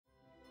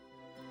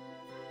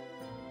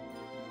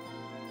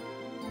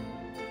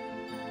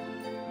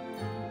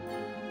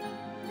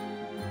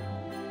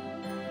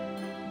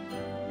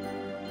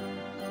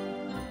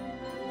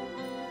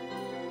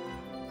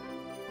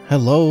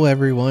Hello,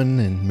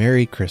 everyone, and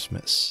Merry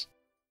Christmas.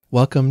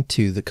 Welcome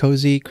to the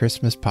Cozy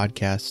Christmas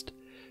Podcast.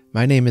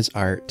 My name is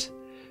Art.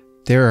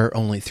 There are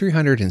only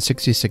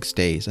 366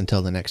 days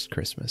until the next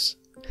Christmas.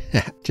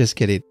 Just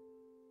kidding.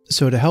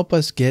 So to help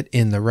us get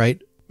in the right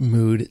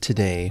mood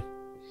today,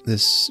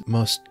 this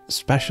most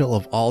special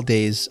of all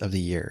days of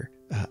the year,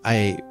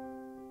 I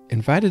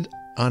invited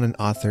on an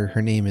author.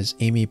 Her name is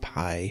Amy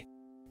Pye,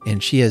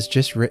 and she has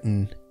just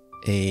written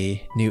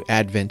a new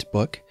Advent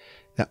book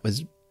that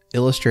was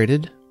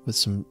illustrated with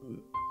some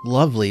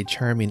lovely,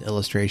 charming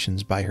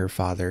illustrations by her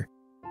father.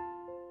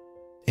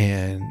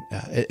 And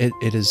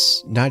it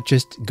is not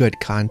just good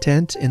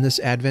content in this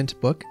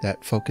Advent book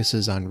that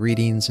focuses on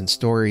readings and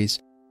stories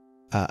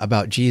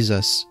about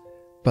Jesus,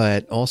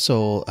 but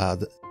also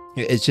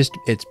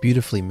it's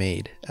beautifully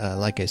made.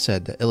 Like I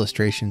said, the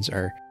illustrations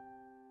are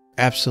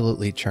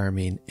absolutely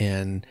charming,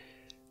 and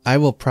I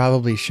will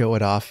probably show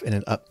it off in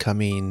an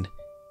upcoming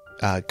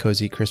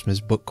Cozy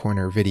Christmas Book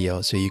Corner video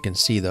so you can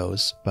see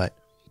those, but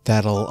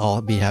that'll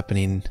all be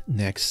happening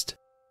next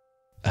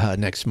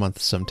month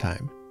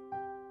sometime.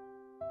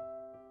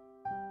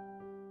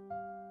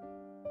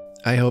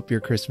 I hope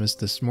your Christmas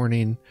this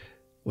morning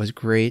was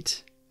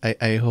great.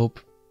 I hope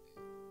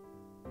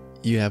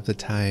you have the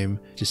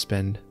time to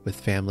spend with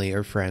family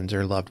or friends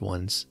or loved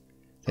ones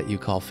that you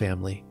call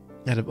family.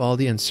 Out of all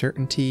the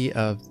uncertainty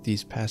of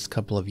these past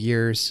couple of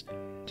years,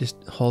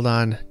 just hold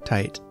on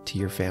tight to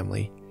your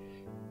family.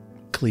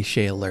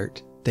 Cliche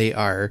alert, they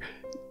are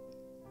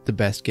the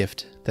best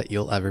gift that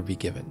you'll ever be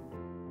given.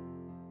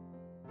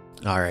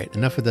 All right,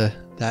 enough of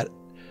that.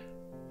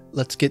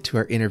 Let's get to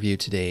our interview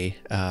today.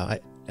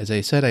 As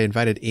I said, I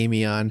invited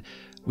Amy on.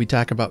 We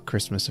talk about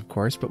Christmas, of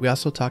course, but we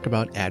also talk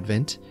about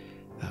Advent.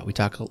 We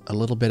talk a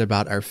little bit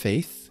about our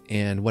faith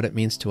and what it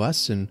means to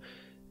us and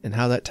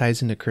how that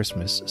ties into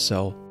Christmas.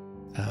 So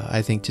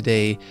I think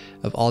today,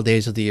 of all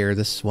days of the year,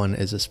 this one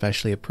is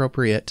especially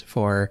appropriate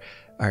for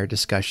our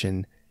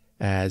discussion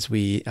as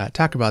we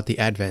talk about the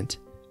Advent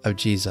of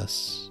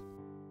Jesus.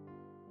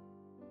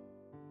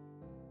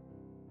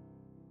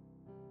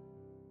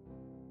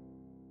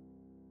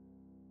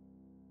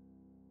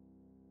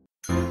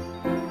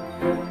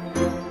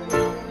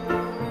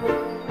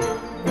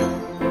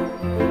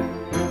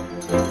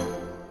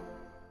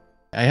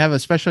 I have a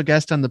special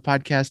guest on the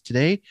podcast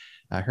today.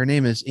 Her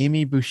name is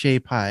Amy Boucher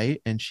Pye,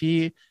 and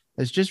she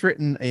has just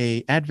written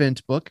an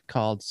Advent book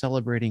called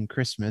Celebrating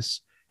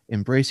Christmas,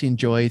 Embracing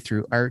Joy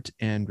Through Art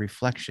and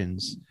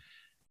Reflections.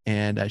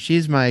 And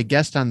she's my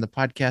guest on the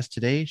podcast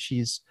today.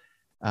 She's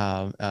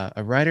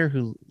a writer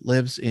who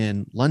lives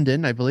in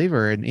London, I believe,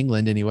 or in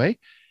England anyway.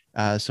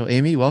 So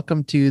Amy,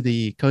 welcome to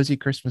the Cozy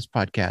Christmas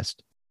Podcast.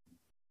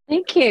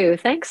 Thank you.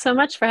 Thanks so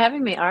much for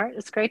having me, Art.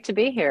 It's great to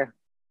be here.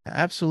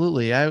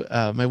 Absolutely.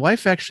 My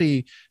wife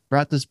actually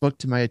brought this book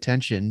to my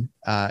attention,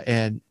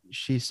 and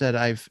she said,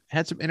 I've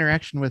had some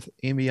interaction with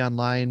Amy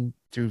online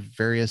through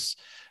various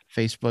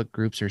Facebook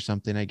groups or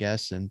something, I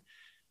guess. And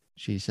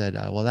she said,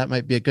 well, that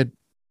might be a good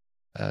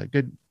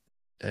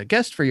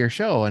guest for your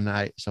show. And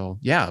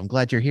I'm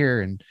glad you're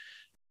here. And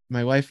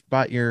my wife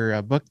bought your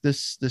book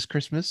this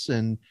Christmas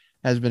and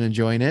has been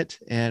enjoying it.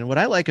 And what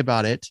I like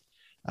about it,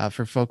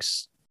 for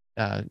folks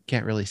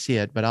can't really see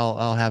it, but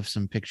I'll have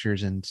some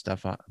pictures and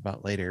stuff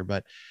about later.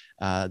 But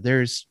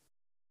there's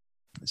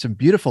some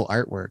beautiful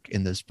artwork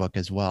in this book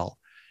as well,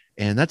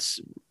 and that's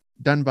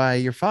done by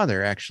your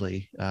father,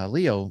 actually,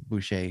 Leo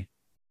Boucher.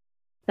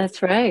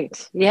 That's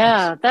right.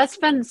 Yeah, that's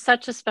been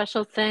such a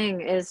special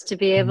thing, is to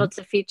be able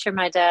to feature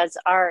my dad's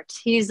art.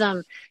 He's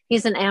an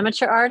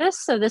amateur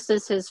artist, so this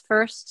is his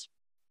first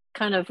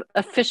kind of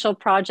official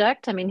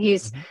project. I mean,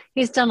 he's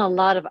done a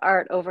lot of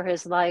art over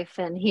his life,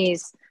 and he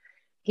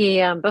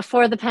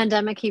before the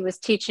pandemic, he was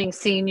teaching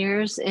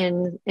seniors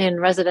in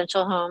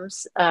residential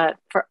homes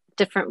for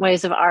different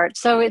ways of art.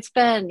 So it's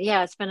been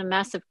a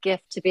massive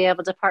gift to be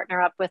able to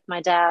partner up with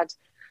my dad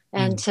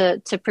and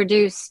to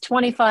produce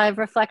 25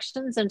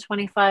 reflections and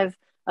 25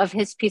 of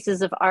his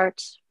pieces of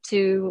art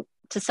to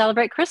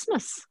celebrate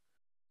Christmas.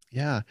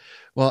 Yeah.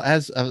 Well,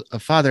 as a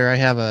father, I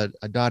have a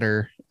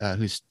daughter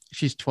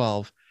she's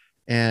 12,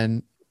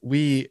 and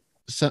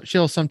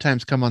she'll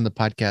sometimes come on the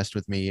podcast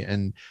with me,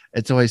 and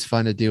it's always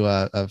fun to do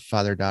a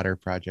father-daughter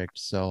project.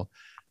 So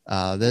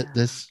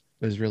this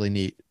was really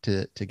neat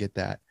to get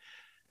that.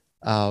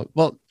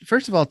 Well,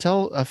 first of all,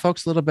 tell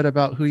folks a little bit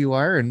about who you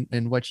are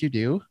and what you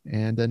do,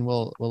 and then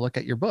we'll look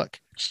at your book.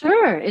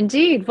 Sure,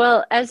 indeed.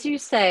 Well, as you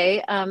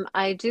say,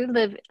 I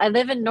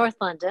live in North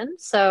London,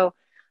 so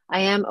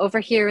I am over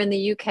here in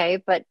the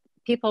UK, but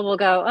people will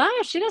go,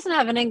 oh, she doesn't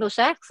have an English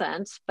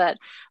accent, but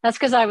that's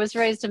because I was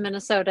raised in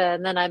Minnesota,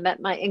 and then I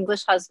met my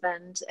English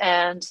husband,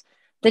 and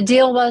the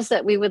deal was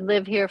that we would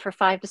live here for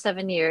 5 to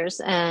 7 years,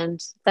 and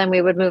then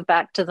we would move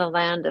back to the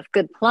land of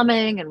good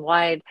plumbing and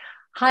wide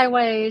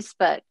highways.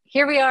 But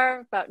here we are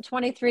about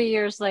 23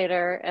 years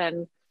later,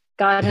 and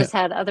God has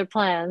had other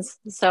plans.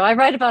 So I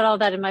write about all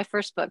that in my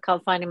first book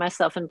called Finding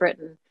Myself in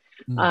Britain,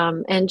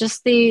 and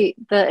just the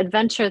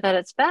adventure that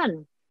it's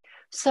been.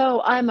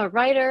 So I'm a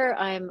writer,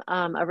 I'm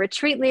a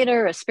retreat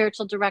leader, a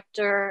spiritual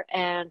director,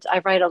 and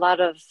I write a lot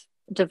of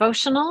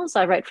devotionals.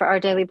 I write for Our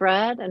Daily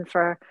Bread and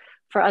for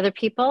other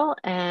people.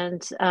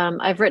 And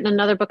I've written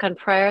another book on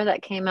prayer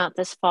that came out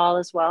this fall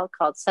as well,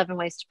 called Seven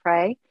Ways to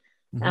Pray.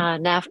 Hmm.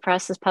 NAF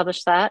Press has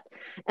published that.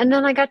 And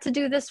then I got to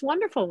do this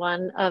wonderful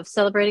one of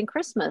celebrating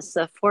Christmas,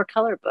 a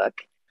 4-color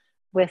book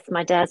with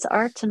my dad's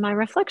art and my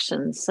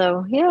reflections.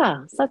 So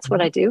yeah, that's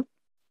what Hmm. I do.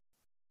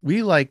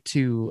 We like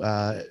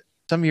to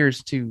some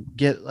years to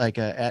get like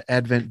a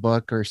Advent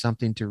book or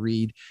something to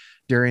read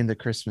during the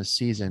Christmas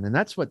season, and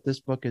that's what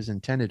this book is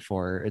intended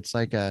for. It's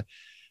like a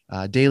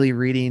daily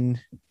reading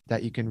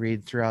that you can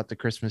read throughout the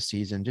Christmas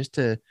season, just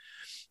to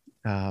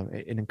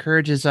it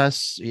encourages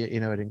us.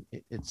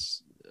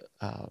 It's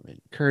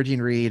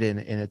encouraging read, and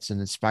it's an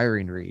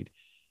inspiring read.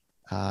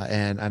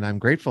 And I'm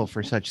grateful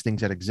for such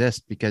things that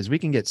exist, because we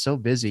can get so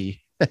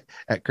busy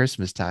at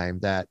Christmas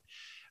time that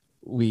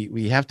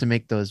we have to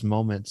make those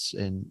moments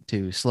and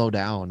to slow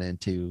down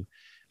and to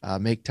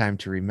make time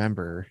to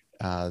remember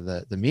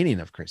the meaning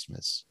of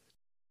Christmas.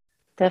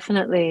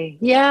 Definitely.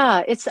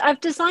 Yeah, I've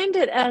designed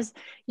it as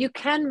you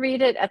can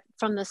read it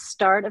from the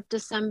start of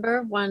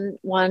December,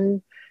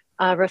 one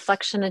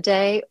reflection a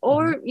day, Mhm.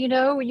 or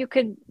you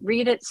could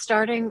read it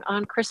starting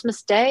on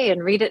Christmas Day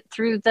and read it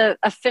through the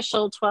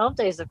official 12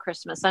 days of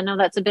Christmas. I know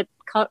that's a bit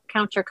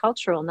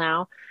countercultural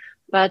now,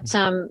 but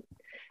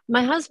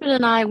my husband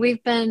and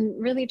we've been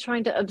really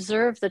trying to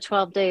observe the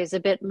 12 days a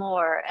bit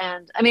more.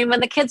 And I mean,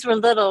 when the kids were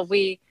little,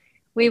 we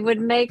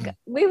would make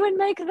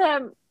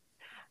them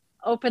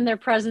open their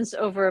presents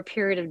over a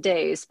period of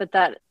days, but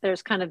that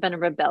there's kind of been a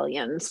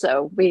rebellion.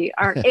 So we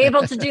aren't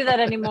able to do that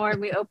anymore. And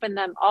we open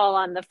them all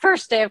on the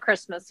first day of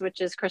Christmas, which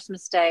is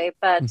Christmas Day.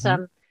 But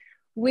Mhm.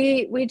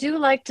 we do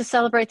like to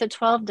celebrate the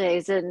 12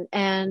 days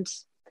and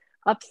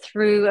up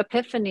through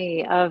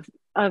Epiphany of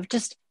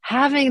just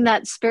having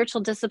that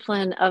spiritual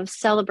discipline of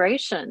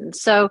celebration.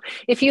 So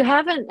if you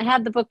haven't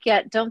had the book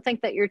yet, don't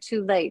think that you're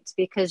too late,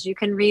 because you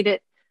can read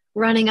it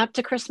running up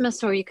to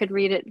Christmas, or you could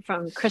read it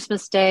from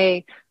Christmas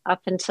Day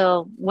up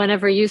until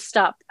whenever you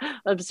stop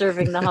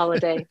observing the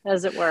holiday,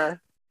 as it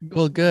were.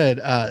 Well,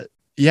 good.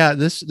 Yeah,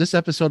 this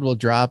episode will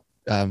drop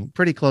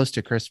pretty close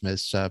to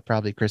Christmas,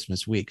 probably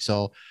Christmas week.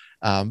 So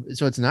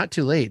it's not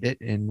too late.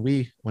 And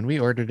when we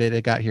ordered it,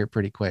 it got here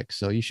pretty quick.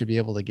 So you should be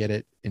able to get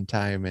it in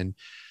time and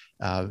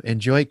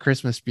enjoy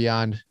Christmas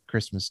beyond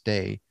Christmas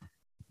Day.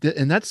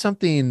 And that's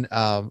something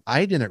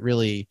I didn't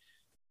really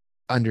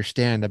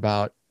understand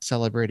about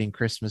celebrating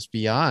Christmas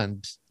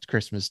beyond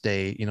Christmas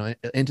Day,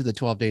 into the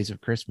 12 days of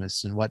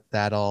Christmas, and what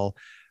that all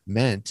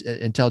meant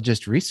until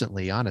just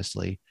recently,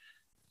 honestly.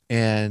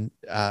 And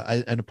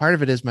a part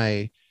of it is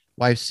my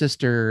wife's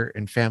sister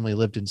and family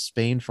lived in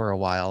Spain for a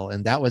while,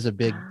 and that was a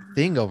big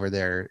thing over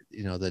there.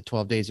 The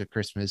 12 days of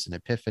Christmas and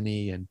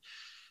Epiphany,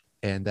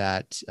 and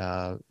that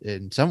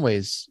in some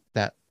ways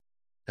that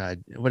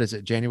what is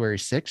it, January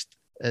 6th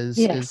is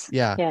Yes,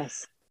 yeah,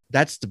 yes.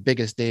 that's the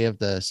biggest day of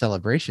the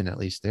celebration, at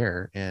least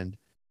there. And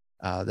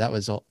that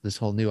was this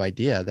whole new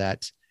idea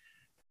that,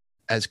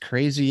 as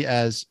crazy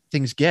as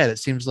things get, it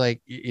seems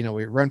like we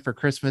run for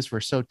Christmas,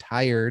 we're so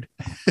tired,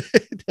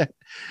 and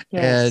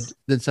Yes.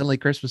 then suddenly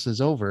Christmas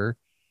is over.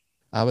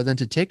 But then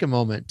to take a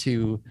moment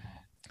to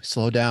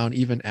slow down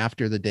even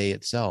after the day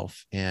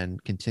itself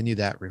and continue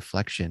that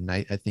reflection,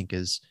 I think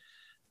is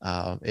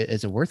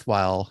a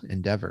worthwhile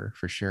endeavor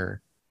for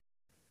sure.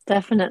 Yeah.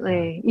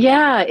 Definitely.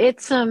 Yeah,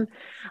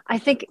 I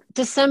think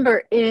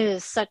December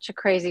is such a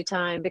crazy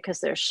time because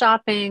there's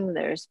shopping,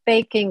 there's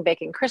baking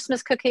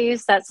Christmas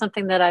cookies. That's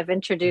something that I've Mhm.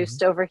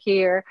 introduced over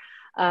here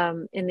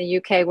in the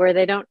UK, where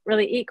they don't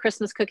really eat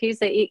Christmas cookies.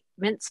 They eat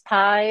mince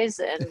pies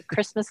and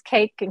Christmas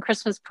cake and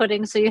Christmas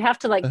pudding. So you have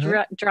to like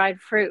Uh-huh.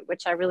 dried fruit,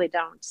 which I really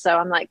don't. So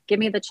I'm like, give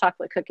me the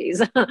chocolate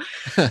cookies.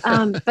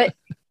 But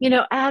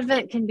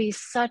Advent can be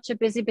such a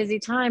busy, busy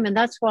time. And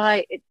that's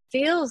why it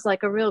feels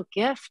like a real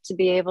gift to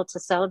be able to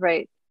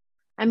celebrate.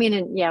 I mean,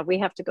 and yeah, we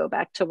have to go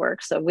back to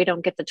work, so we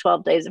don't get the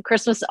 12 days of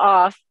Christmas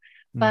off.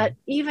 But Mhm.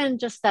 even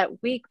just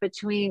that week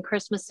between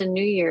Christmas and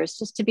New Year's,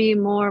 just to be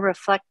more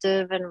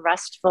reflective and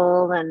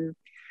restful. And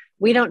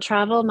we don't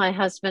travel. My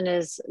husband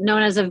is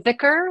known as a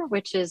vicar,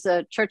 which is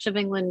a Church of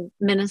England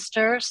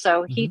minister.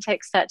 So he Mhm.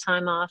 takes that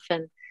time off,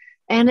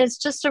 and it's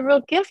just a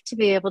real gift to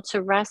be able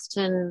to rest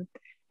and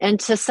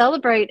to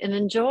celebrate and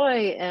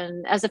enjoy.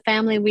 And as a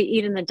family, we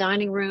eat in the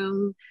dining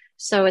room,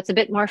 so it's a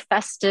bit more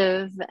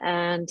festive,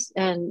 and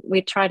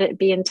we try to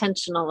be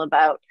intentional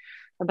about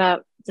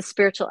the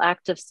spiritual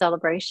act of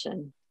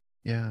celebration.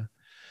 Yeah.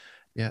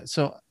 Yeah.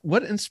 So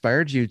what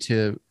inspired you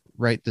to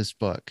write this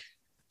book?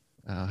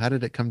 How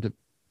did it come to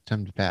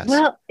pass?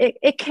 Well,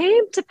 it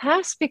came to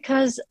pass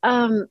because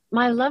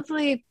my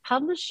lovely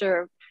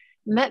publisher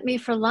met me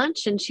for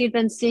lunch, and she'd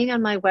been seeing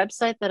on my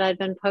website that I'd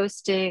been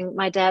posting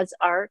my dad's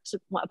art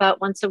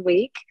about once a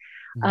week,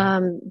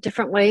 Mhm.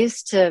 different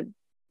ways to,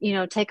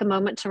 take a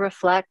moment to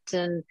reflect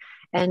and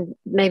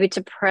maybe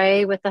to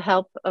pray with the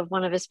help of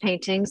one of his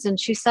paintings. And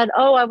she said,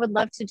 "Oh, I would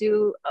love to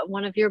do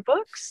one of your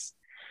books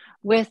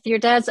with your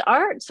dad's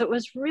art." So it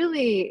was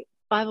really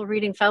Bible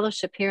reading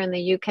fellowship here in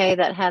the UK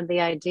that had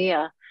the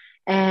idea.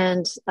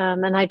 And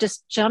I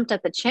just jumped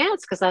at the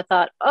chance because I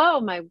thought, oh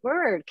my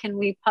word, can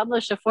we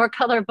publish a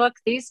 4-color book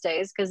these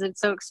days? Because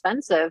it's so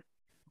expensive.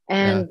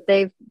 Yeah.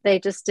 And they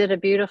just did a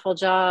beautiful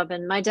job.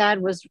 And my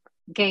dad was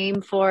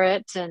game for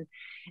it.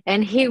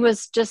 And he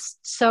was just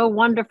so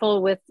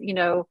wonderful with,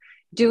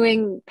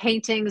 doing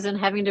paintings and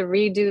having to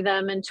redo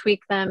them and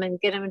tweak them and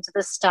get them into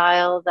the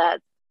style that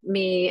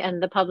me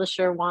and the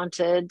publisher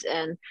wanted.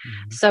 And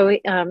Mhm. so,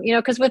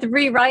 because with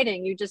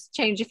rewriting, you just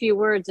change a few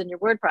words in your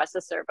word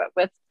processor, but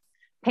with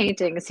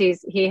paintings,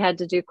 he had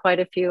to do quite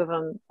a few of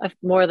them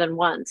more than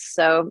once.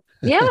 So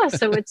yeah,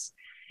 so it's,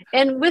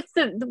 and with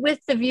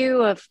the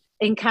view of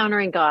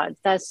encountering God,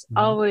 that's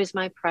Mhm. always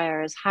my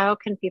prayer, is how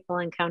can people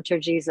encounter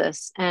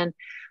Jesus and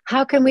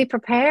how can we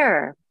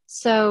prepare?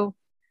 So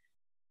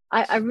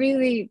I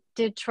really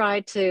did try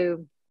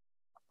to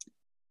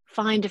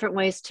find different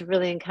ways to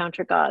really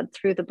encounter God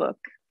through the book.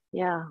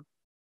 Yeah.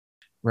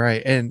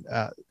 Right. And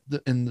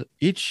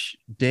each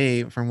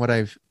day, from what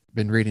I've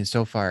been reading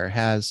so far,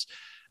 has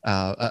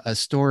a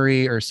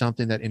story or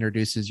something that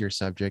introduces your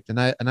subject. And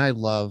I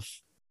love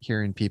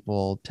hearing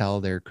people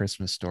tell their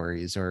Christmas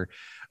stories, or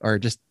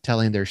just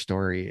telling their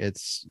story.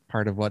 It's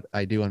part of what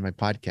I do on my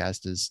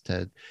podcast, is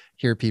to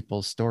hear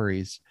people's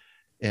stories.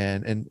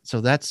 And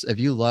so that's, if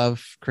you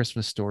love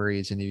Christmas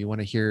stories and if you want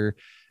to hear,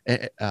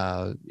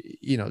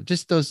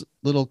 just those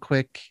little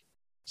quick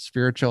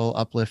spiritual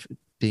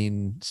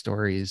uplifting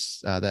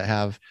stories that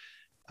have,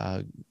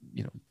 uh,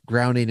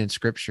 grounding in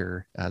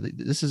scripture.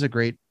 This is a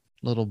great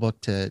little book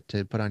to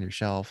put on your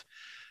shelf.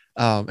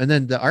 And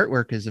then the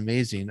artwork is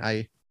amazing.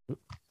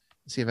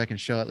 See if I can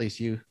show at least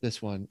you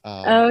this one.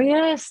 Oh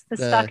yes, the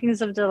The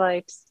stockings of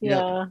delight.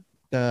 Yep.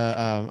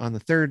 Yeah. On the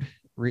third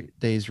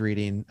day's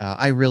reading,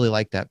 I really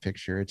like that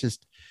picture. It's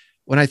just,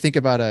 when I think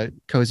about a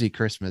cozy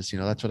Christmas,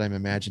 that's what I'm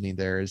imagining.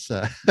 There is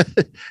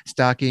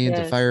stockings,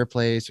 a Yes.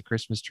 fireplace, a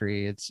Christmas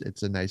tree.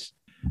 It's a nice.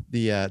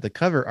 The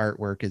cover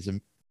artwork is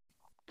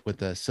with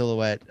the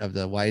silhouette of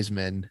the wise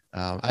men.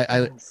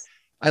 Yes.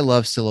 I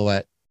love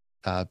silhouette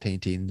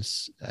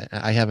paintings.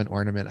 I have an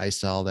ornament I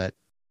sell that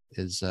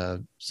is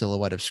a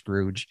silhouette of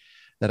Scrooge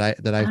that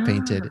I've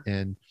painted, Ah,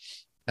 and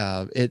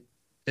it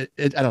I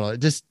don't know,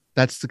 just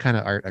that's the kind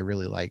of art I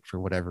really like for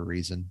whatever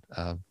reason.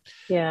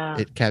 yeah.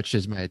 It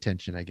catches my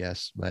attention, I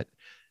guess. But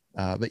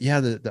yeah,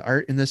 the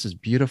art in this is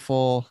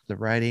beautiful. The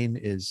writing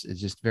is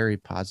just very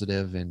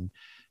positive and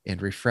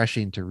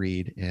refreshing to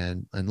read.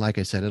 And like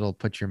I said, it'll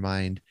put your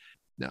mind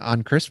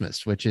on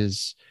Christmas, which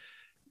is,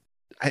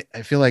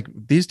 I feel like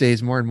these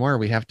days more and more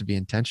we have to be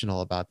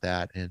intentional about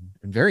that, and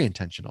very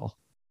intentional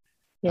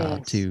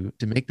Yes. to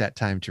make that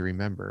time to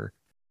remember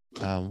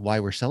why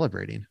we're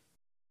celebrating.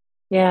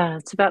 Yeah.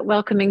 It's about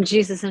welcoming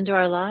Jesus into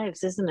our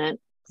lives, isn't it?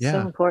 So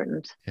Yeah,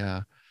 important.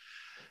 yeah,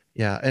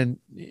 yeah. And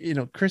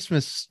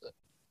Christmas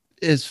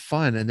is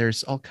fun, and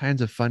there's all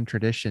kinds of fun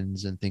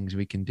traditions and things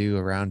we can do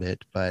around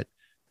it. But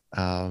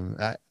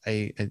I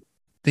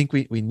think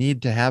we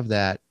need to have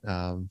that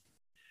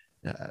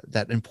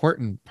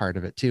important part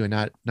of it too,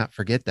 and not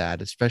forget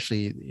that,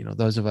 especially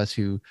those of us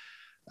who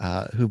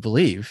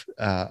believe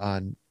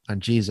on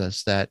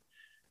Jesus, that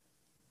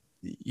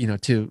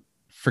to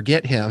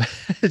forget him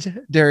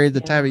during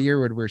the time Yeah. of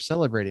year when we're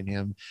celebrating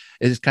him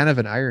is kind of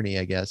an irony,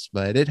 I guess,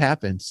 but it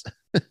happens.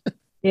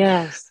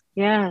 Yes.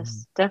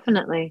 Yes.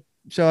 Definitely.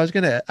 So I was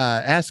going to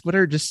ask, what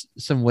are just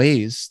some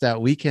ways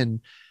that we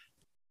can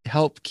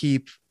help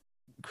keep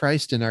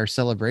Christ in our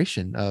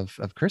celebration of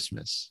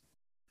Christmas?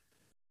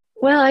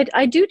 Well,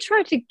 I do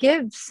try to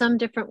give some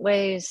different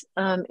ways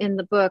in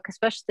the book,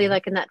 especially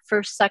like in that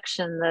first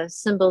section, the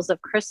symbols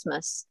of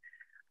Christmas,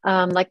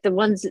 like the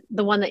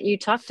one that you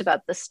talked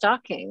about, the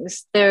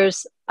stockings.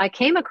 I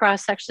came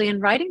across actually in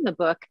writing the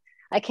book,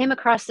 I came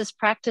across this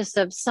practice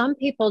of some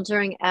people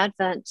during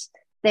Advent,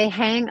 they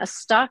hang a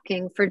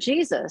stocking for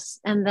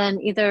Jesus, and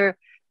then either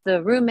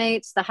the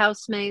roommates, the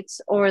housemates,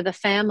 or the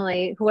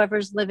family,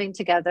 whoever's living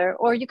together,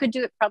 or you could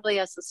do it probably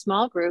as a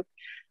small group.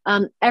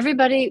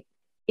 Everybody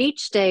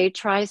each day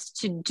tries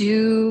to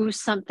do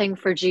something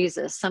for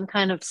Jesus, some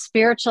kind of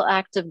spiritual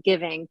act of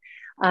giving.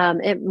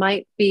 It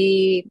might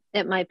be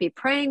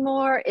praying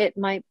more. It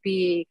might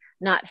be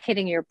not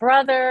hitting your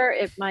brother.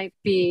 It might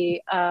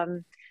be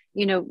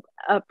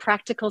a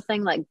practical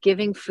thing like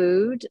giving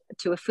food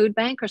to a food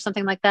bank or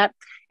something like that.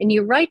 And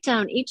you write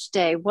down each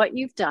day what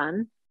you've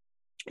done,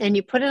 and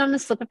you put it on a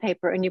slip of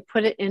paper and you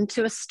put it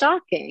into a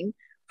stocking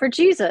for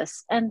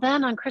Jesus. And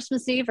then on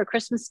Christmas Eve or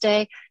Christmas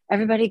Day,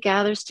 everybody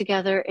gathers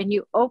together and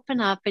you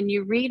open up and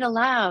you read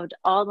aloud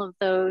all of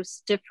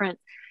those different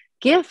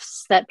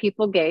gifts that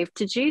people gave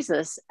to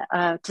Jesus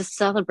to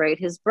celebrate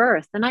his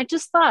birth. And I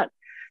just thought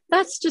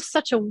that's just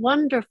such a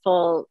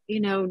wonderful,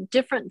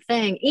 different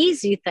thing,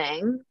 easy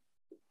thing,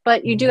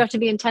 but you do Mhm. have to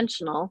be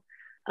intentional.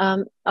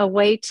 A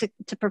way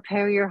to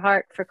prepare your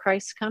heart for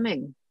Christ's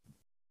coming.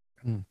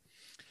 Mm.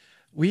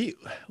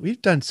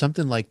 We've done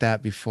something like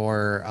that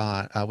before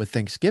with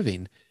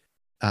Thanksgiving.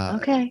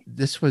 Okay.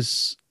 This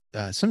was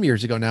some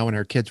years ago now when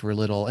our kids were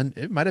little, and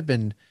it might have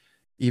been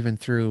even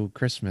through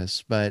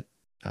Christmas, but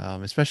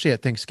especially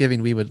at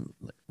Thanksgiving, we would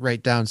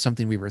write down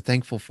something we were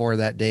thankful for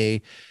that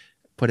day,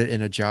 put it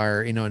in a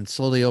jar, and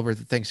slowly over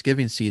the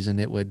Thanksgiving season,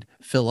 it would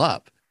fill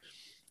up.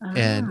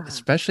 And Ah,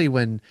 especially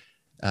when,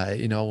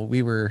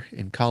 we were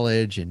in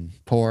college and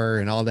poor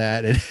and all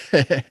that,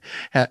 and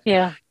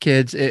yeah,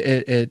 kids,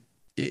 it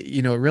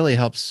really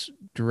helps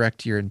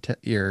direct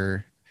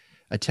your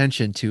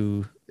attention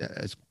to,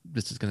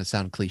 this is going to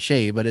sound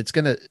cliche, but it's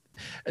going to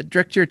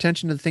direct your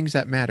attention to the things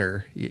that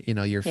matter.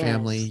 Your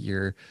family, yes.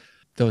 your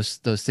those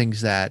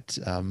things that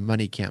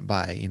money can't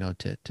buy.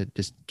 To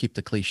just keep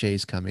the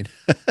cliches coming,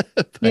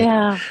 but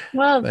Yeah.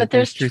 Well, but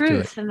there's there's truth to it.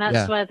 truth, and that's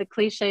Yeah. why the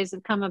cliches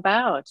have come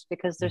about,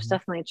 because there's Mhm.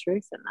 definitely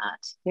truth in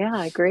that. Yeah,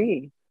 I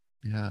agree.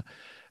 Yeah.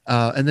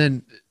 And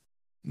then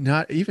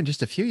not even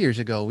just a few years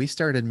ago, we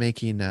started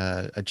making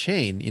a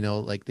chain,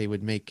 like they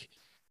would make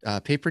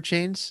paper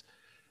chains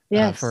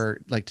Yes.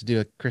 for like to do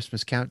a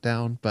Christmas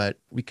countdown, but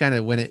we kind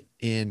of went it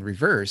in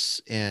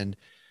reverse. And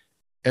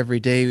every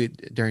day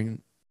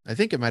during, I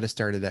think it might have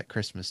started at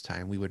Christmas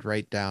time, we would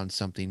write down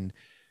something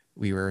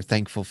we were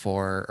thankful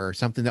for or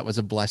something that was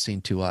a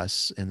blessing to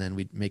us. And then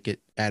we'd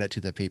add it to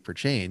the paper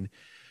chain.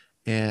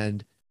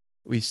 And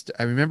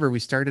I remember we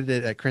started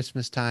it at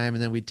Christmas time,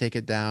 and then we'd take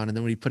it down, and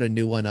then we'd put a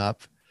new one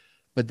up.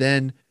 But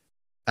then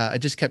it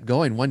just kept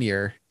going one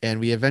year, and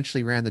we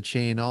eventually ran the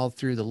chain all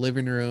through the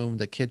living room,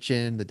 the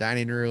kitchen, the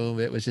dining room.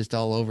 It was just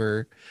all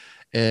over.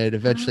 It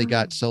eventually Ah.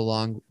 got so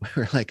long,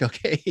 we're like,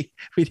 okay,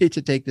 we need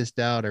to take this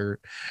down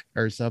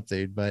or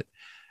something. But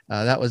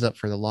that was up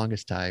for the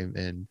longest time.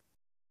 And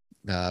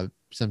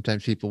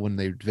sometimes people, when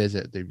they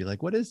visit, they'd be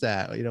like, what is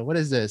that? What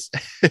is this?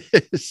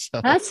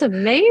 So That's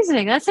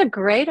amazing. That's a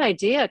great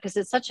idea because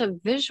it's such a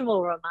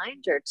visual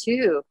reminder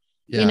too.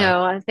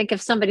 yeah. I think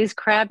if somebody's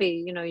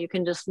crabby, you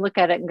can just look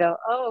at it and go,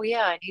 "Oh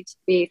yeah, I need to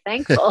be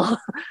thankful."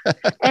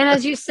 And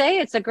as you say,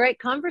 it's a great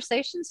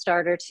conversation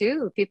starter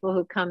too. People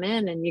who come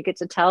in and you get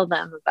to tell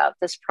them about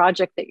this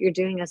project that you're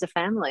doing as a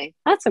family.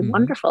 That's a Mhm.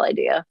 wonderful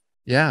idea.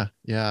 Yeah.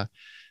 Yeah.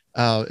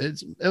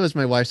 It was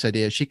my wife's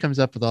idea. She comes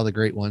up with all the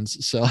great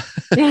ones. So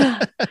Yeah.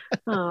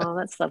 Oh,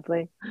 that's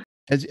lovely.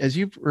 as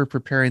you were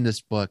preparing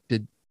this book,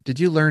 did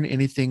you learn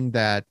anything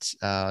that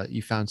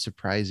you found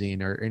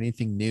surprising or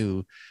anything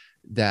new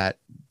that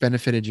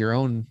benefited your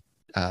own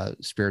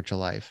spiritual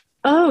life?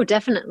 Oh,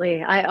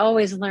 definitely. I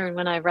always learn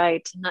when I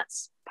write, and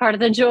that's part of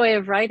the joy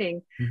of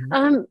writing. Hmm.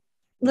 Um,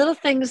 Little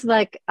things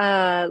like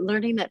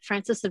learning that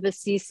Francis of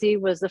Assisi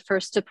was the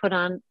first to put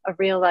on a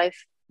real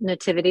life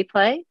nativity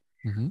play.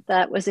 Hmm.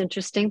 That was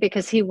interesting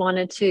because he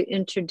wanted to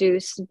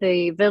introduce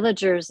the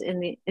villagers in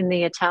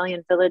the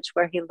Italian village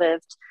where he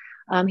lived.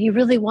 He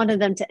really wanted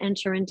them to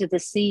enter into the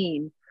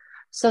scene.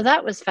 So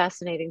that was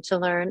fascinating to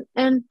learn.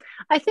 And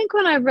I think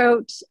when I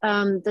wrote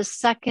the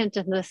second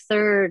and the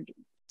third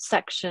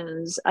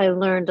sections, I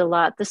learned a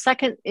lot. The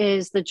second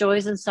is the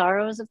joys and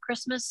sorrows of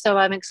Christmas. So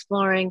I'm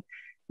exploring,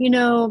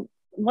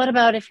 what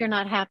about if you're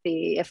not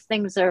happy, if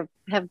things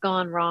have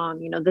gone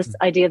wrong, this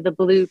idea of the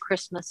blue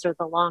Christmas or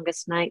the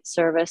longest night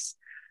service,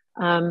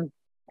 um,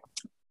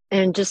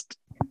 and just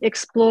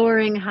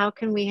exploring how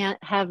can we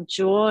have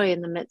joy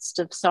in the midst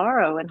of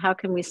sorrow, and how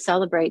can we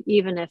celebrate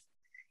even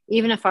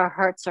if our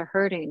hearts are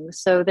hurting.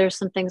 So there's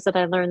some things that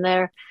I learned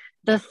there.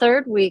 The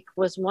third week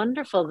was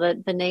wonderful,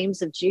 the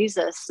names of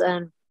Jesus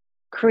and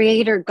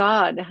creator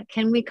God.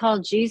 Can we call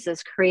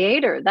Jesus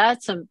creator?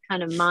 That's some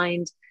kind of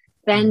mind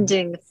Hmm.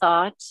 bending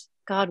thought.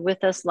 God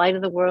with us, light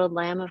of the world,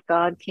 Lamb of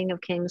God, King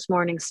of Kings,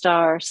 morning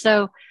star.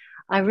 So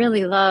I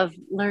really love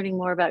learning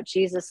more about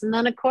Jesus. And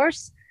then, of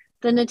course,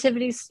 the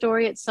nativity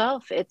story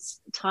itself,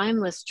 it's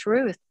timeless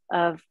truth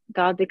of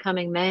God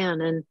becoming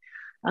man.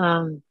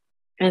 Um,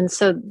 and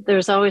so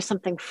there's always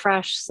something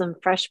fresh, some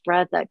fresh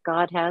bread that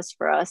God has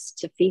for us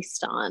to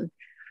feast on.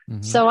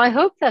 Hmm. So I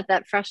hope that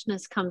that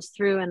freshness comes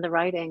through in the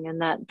writing,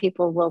 and that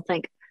people will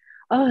think,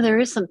 oh, there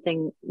is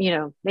something,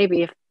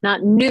 maybe if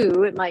not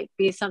new, it might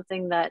be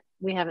something that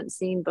we haven't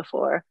seen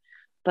before,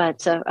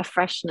 but a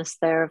freshness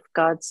there of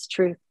God's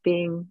truth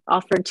being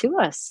offered to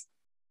us.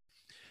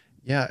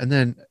 Yeah. And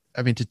then,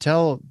 I mean, to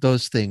tell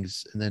those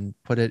things and then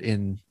put it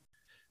in,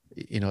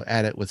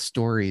 add it with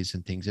stories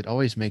and things, it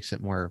always makes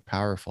it more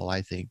powerful,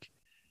 I think,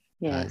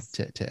 Yes.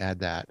 to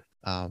add that.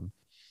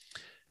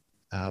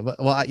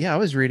 Yeah, I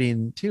was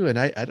reading too, and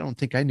I don't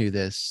think I knew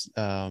this.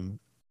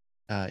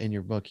 In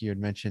your book, you had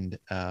mentioned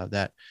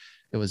that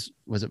was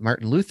it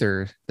Martin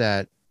Luther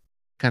that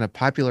kind of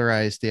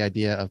popularized the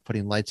idea of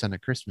putting lights on a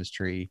Christmas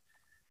tree.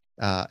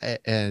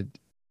 And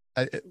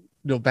I,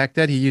 back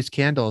then he used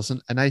candles,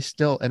 and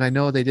I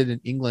know they did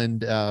in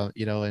England,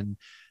 in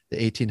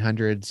the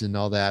 1800s and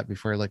all that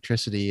before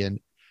electricity. And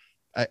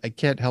I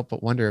can't help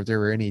but wonder if there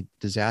were any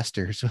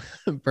disasters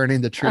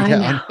burning the tree I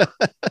down.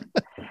 know.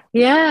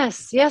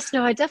 Yes, yes,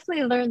 no, I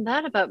definitely learned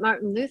that about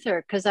Martin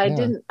Luther because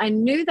Yeah. I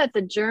knew that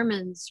the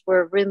Germans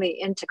were really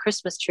into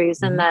Christmas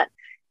trees, and Hmm. that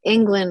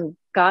England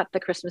got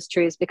the Christmas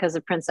trees because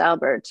of Prince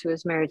Albert, who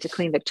was married to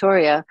Queen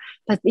Victoria.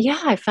 But yeah,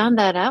 I found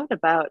that out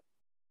about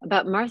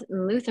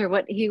Martin Luther.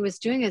 What he was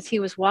doing is he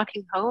was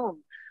walking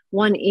home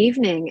one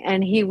evening,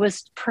 and he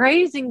was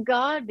praising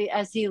God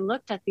as he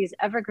looked at these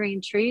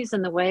evergreen trees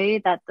and the way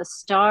that the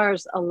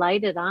stars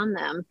alighted on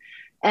them.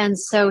 And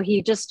so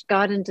he just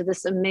got into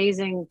this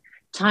amazing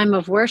time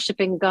of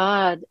worshiping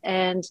God.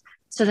 And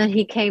so then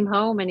he came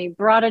home and he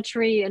brought a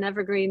tree, an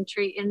evergreen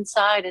tree,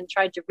 inside and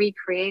tried to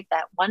recreate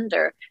that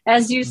wonder,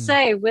 as you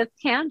say, with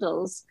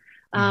candles.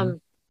 Mm-hmm.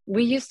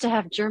 We used to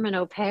have German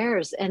au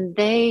pairs, and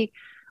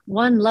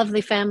one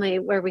lovely family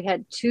where we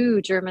had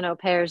two German au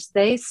pairs,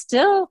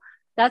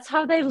 that's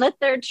how they lit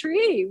their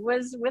tree,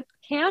 was with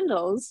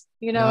candles,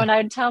 Yeah. and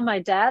I'd tell my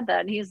dad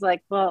that, and he's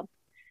like, well,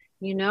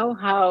 you know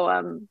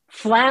how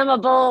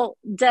flammable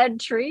dead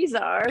trees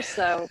are.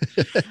 So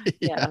Yeah.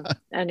 yeah,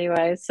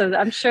 anyway, so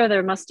I'm sure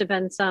there must have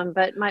been some,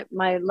 but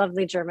my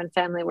lovely German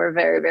family were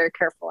very, very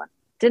careful and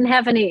didn't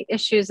have any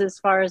issues as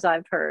far as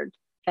I've heard,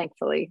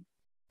 thankfully.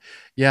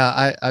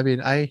 Yeah. I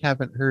mean, I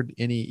haven't heard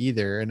any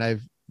either. And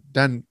I've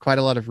done quite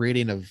a lot of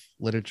reading of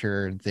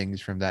literature and things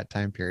from that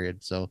time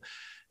period. So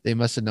they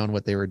must have known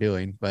what they were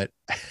doing, but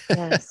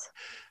Yes.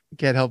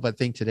 can't help but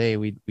think today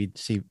we'd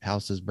see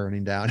houses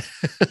burning down.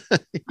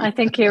 I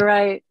think you're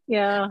right.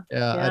 Yeah.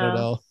 Yeah, I don't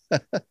Yeah.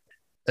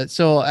 know.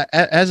 So,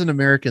 as an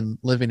American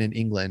living in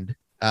England,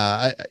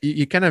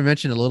 you kind of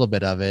mentioned a little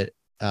bit of it.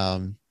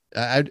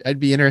 I'd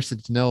be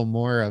interested to know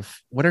more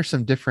of what are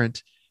some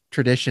different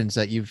traditions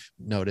that you've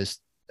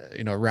noticed,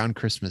 around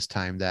Christmas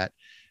time that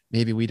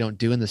maybe we don't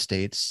do in the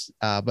States,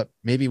 but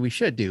maybe we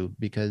should do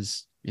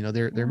because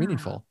they're Yeah.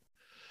 meaningful.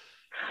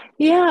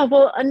 Yeah,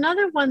 well,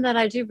 another one that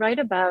I do write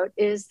about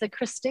is the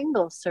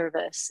Christingle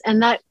service,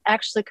 and that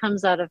actually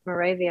comes out of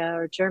Moravia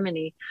or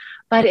Germany,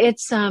 but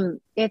it's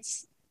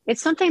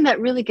something that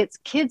really gets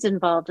kids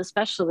involved,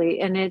 especially,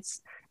 and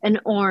it's an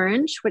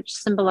orange, which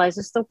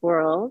symbolizes the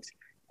world,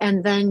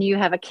 and then you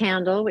have a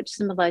candle, which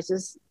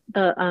symbolizes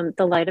the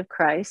light of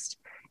Christ,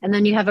 and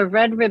then you have a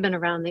red ribbon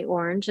around the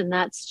orange, and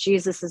that's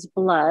Jesus's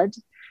blood,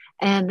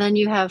 and then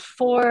you have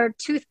four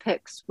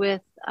toothpicks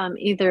with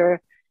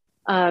either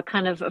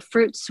kind of a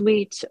fruit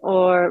sweet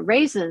or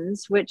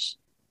raisins, which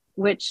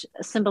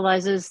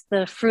symbolizes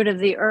the fruit of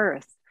the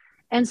earth.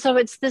 And so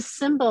it's this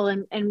symbol,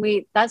 and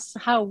we that's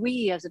how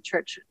we as a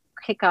church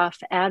kick off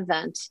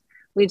Advent.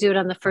 We do it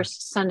on the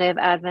first Sunday of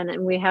Advent,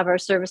 and we have our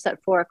service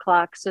at 4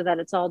 o'clock so that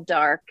it's all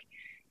dark.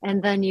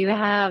 And then you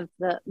have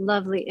the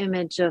lovely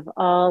image of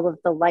all of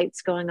the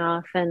lights going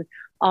off and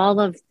all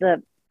of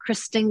the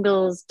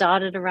Christingles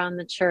dotted around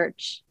the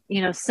church,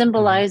 Mhm.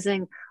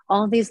 symbolizing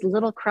all these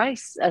little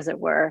Christs, as it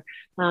were,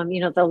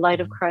 the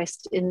light of Mhm.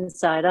 Christ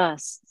inside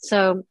us.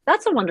 So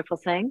that's a wonderful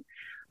thing.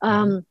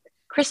 Mhm.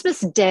 Christmas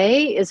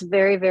Day is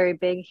very, very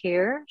big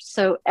here.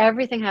 So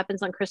everything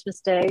happens on Christmas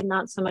Day,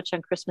 not so much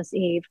on Christmas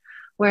Eve.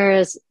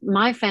 Whereas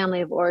my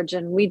family of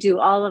origin, we do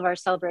all of our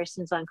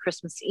celebrations on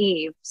Christmas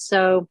Eve.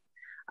 So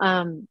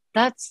and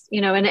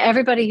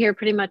everybody here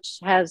pretty much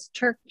has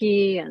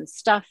turkey and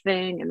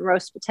stuffing and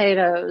roast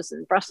potatoes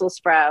and Brussels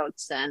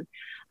sprouts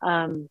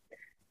um,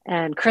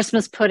 and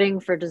Christmas pudding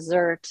for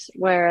dessert.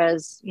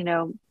 Whereas,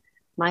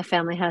 my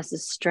family has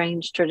this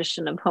strange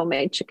tradition of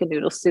homemade chicken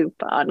noodle soup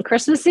on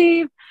Christmas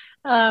Eve,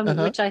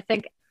 Uh-huh.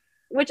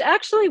 which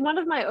actually one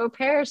of my au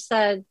pairs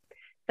said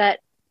that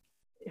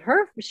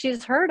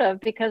she's heard of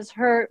because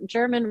her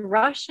German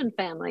Russian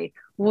family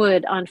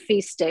would on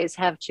feast days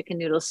have chicken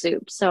noodle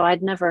soup. So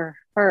I'd never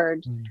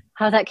heard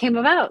how that came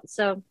about.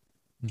 So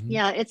Mm-hmm.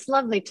 yeah, it's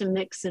lovely to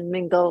mix and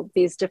mingle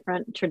these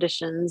different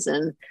traditions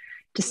and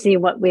to see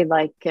what we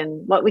like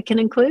and what we can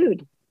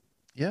include.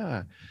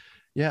 Yeah.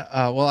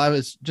 Yeah. Well, I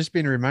was just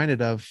being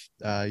reminded of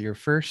your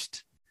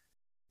first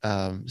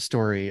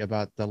story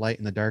about the light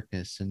and the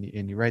darkness, and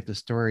you write the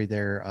story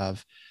there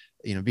of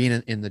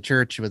being in the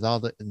church with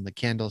and the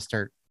candles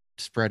start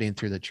spreading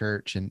through the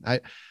church, and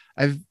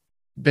I've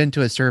been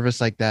to a service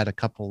like that a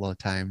couple of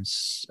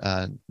times.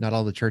 Not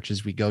all the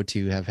churches we go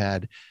to have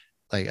had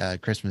like a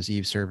Christmas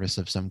Eve service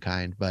of some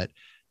kind, but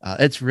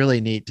it's really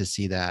neat to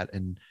see that.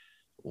 And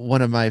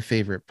one of my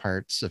favorite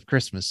parts of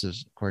Christmas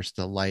is, of course,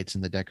 the lights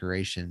and the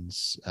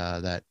decorations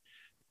that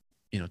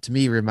to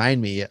me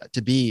remind me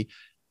to be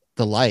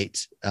the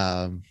light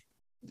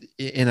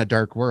in a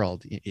dark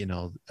world,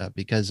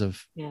 because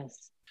of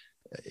Yes.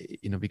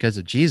 because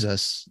of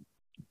Jesus,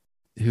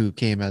 who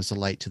came as a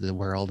light to the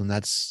world, and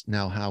that's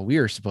now how we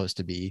are supposed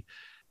to be.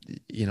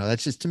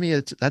 That's just, to me,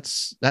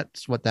 that's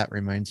what that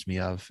reminds me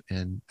of,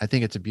 and I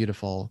think it's a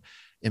beautiful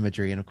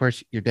imagery. And of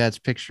course, your dad's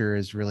picture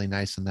is really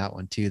nice on that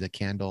one too, the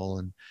candle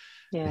and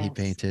that he Yes.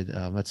 painted.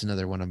 That's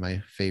another one of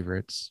my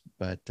favorites.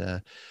 But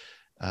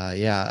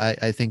yeah,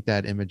 I think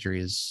that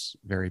imagery is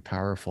very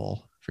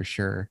powerful for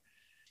sure.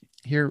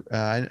 Here,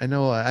 I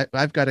know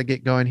I've got to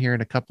get going here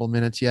in a couple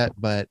minutes yet,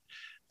 but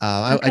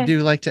I Okay.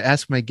 do like to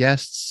ask my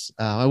guests.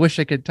 I wish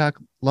I could talk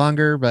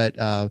longer, but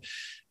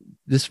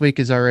this week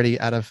is already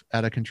out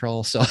of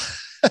control. So,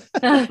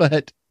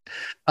 but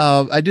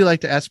I do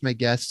like to ask my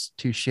guests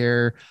to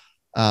share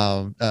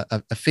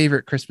a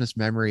favorite Christmas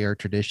memory or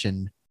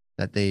tradition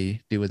that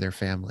they do with their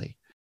family.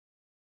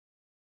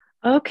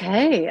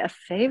 Okay, a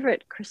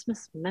favorite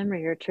Christmas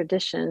memory or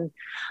tradition.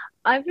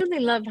 I really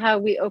love how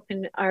we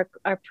open our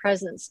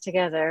presents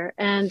together,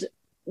 and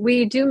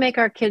we do make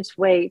our kids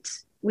wait.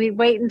 We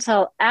wait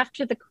until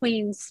after the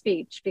Queen's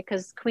speech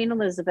because Queen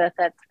Elizabeth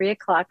at 3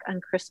 o'clock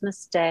on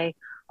Christmas Day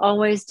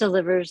always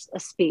delivers a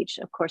speech.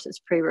 Of course, it's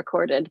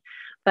pre-recorded,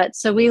 but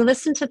so we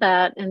listen to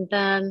that, and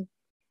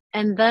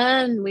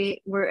then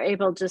we were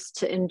able just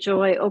to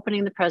enjoy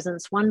opening the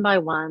presents one by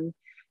one,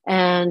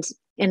 and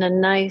in a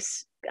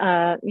nice,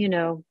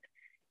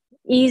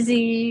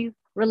 easy,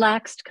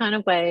 relaxed kind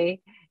of way,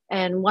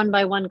 and one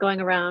by one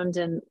going around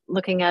and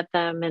looking at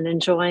them and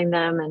enjoying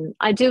them. And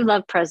I do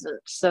love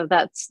presents, so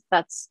that's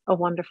a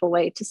wonderful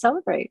way to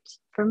celebrate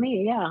for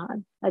me. Yeah,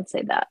 I'd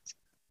say that.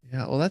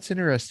 Yeah, well, that's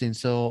interesting.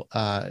 So,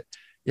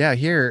 yeah,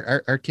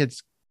 here our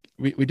kids,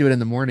 we do it in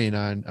the morning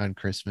on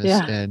Christmas,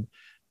 Yeah. and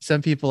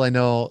some people I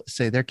know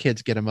say their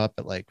kids get them up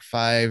at like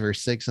 5 or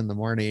 6 in the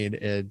morning,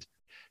 and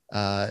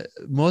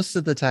most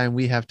of the time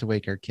we have to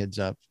wake our kids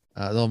up.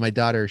 Though my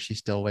daughter, she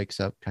still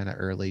wakes up kind of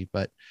early,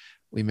 but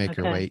we make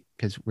her Okay. wait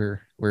because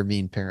we're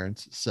mean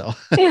parents. So,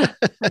 Yeah,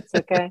 that's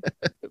okay.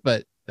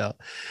 but no,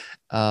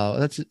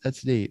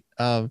 that's neat.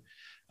 I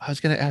was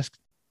going to ask,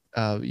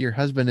 your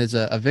husband is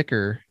a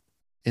vicar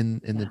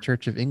in the Yeah.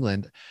 Church of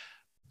England.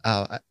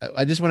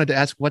 I just wanted to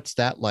ask, what's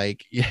that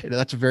like? Yeah,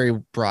 that's a very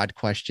broad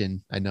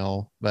question, I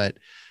know, but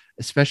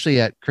especially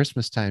at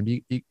Christmas time, do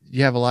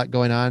you have a lot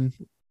going on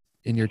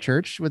in your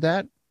church with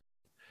that?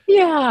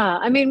 Yeah,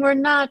 I mean, we're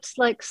not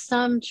like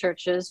some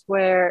churches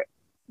where,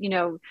 you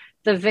know,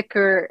 the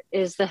vicar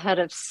is the head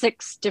of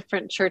six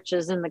different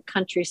churches in the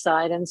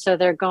countryside. And so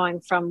they're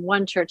going from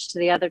one church to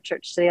the other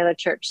church to the other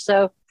church.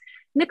 So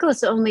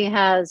Nicholas only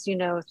has,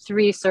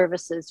 three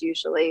services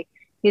usually.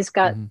 He's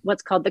got Mm-hmm.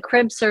 what's called the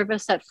crib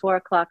service at 4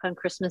 o'clock on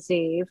Christmas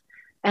Eve.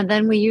 And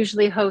then we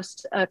usually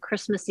host a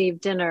Christmas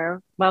Eve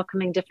dinner,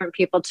 welcoming different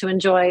people to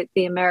enjoy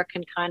the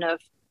American kind of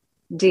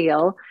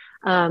deal.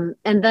 And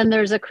then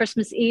there's a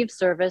Christmas Eve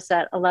service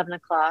at 11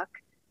 o'clock.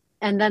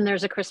 And then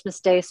there's a Christmas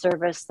Day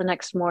service the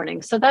next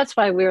morning. So that's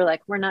why we were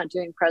like, we're not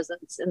doing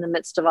presents in the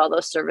midst of all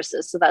those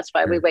services. So that's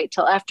why we Sure, wait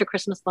till after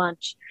Christmas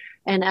lunch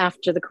and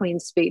after the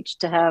Queen's speech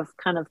to have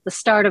kind of the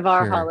start of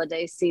our sure.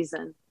 holiday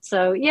season.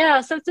 So,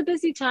 yeah, so it's a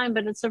busy time,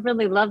 but it's a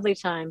really lovely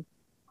time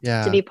to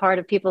Yeah. be part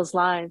of people's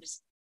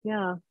lives.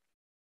 Yeah.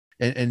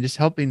 And just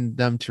helping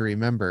them to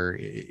remember,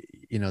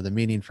 the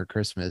meaning for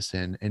Christmas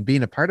and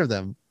being a part of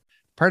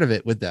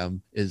it with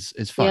them is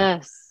fun.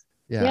 Yes.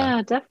 Yeah.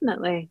 Yeah,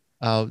 definitely.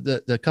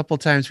 The couple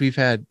times we've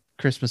had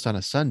Christmas on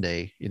a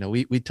Sunday,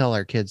 we tell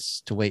our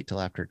kids to wait till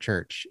after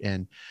church.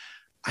 And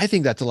I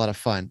think that's a lot of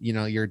fun.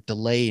 You're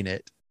delaying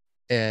it.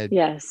 And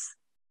Yes.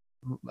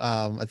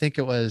 I think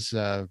it was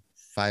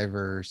 5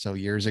 or so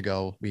years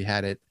ago, we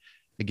had it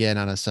again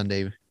on a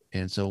Sunday.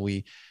 And so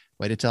we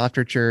waited till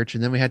after church,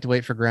 and then we had to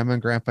wait for grandma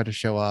and grandpa to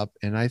show up.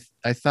 And I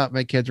thought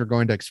my kids were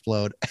going to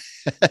explode,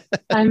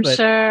 I'm but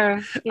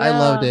sure. I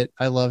loved Yeah. it.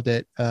 I loved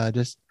it.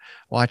 Just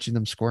watching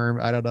them squirm.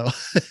 I don't know.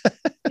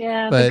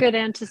 Yeah, the But good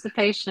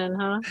anticipation,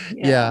 huh?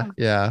 yeah, Yeah.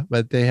 yeah.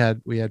 But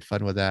we had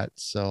fun with that.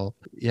 So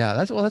yeah,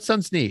 that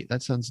sounds neat.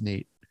 That sounds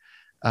neat.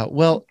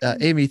 Okay.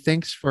 Amy,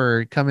 thanks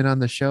for coming on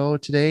the show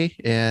today.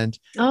 And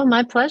Oh,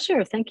 my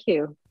pleasure. Thank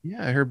you.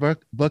 yeah, her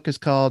book is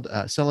called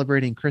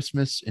Celebrating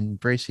Christmas,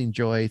 Embracing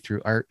Joy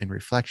Through Art and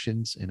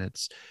Reflections, and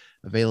it's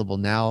available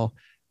now.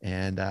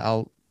 And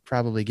I'll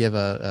probably give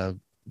a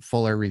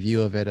fuller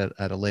review of it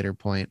at a later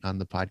point on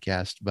the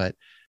podcast. But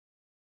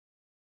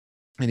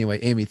anyway,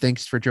 Amy,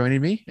 thanks for joining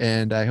me,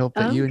 and I hope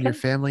that you and your Okay.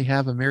 family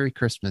have a Merry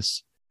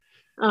Christmas.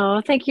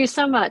 Oh, thank you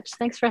so much.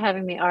 Thanks for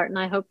having me, Art. And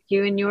I hope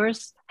you and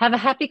yours have a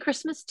happy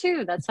Christmas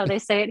too. That's how they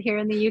say it here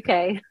in the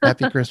UK.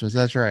 Happy Christmas.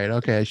 That's right.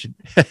 Okay, I should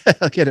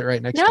I'll get it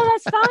right next No, time.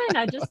 that's fine.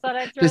 I just thought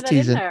I'd throw Just that in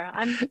teasing. there.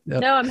 I'm No.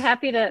 no, I'm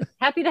happy to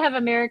have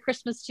a Merry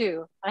Christmas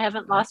too. I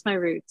haven't lost my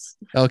roots.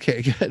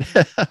 Okay, good.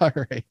 All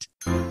right.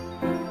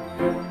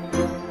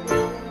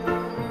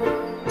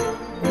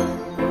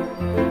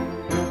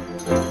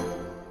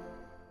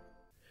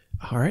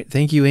 All right.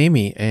 Thank you,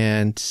 Amy.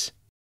 And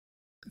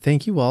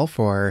thank you all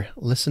for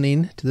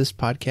listening to this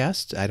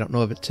podcast. I don't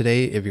know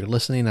if you're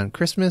listening on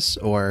Christmas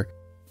or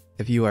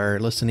if you are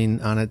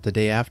listening on it the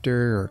day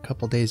after or a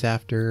couple days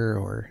after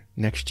or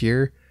next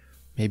year.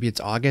 Maybe it's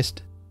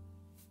August.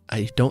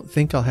 I don't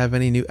think I'll have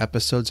any new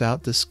episodes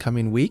out this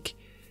coming week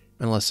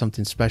unless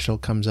something special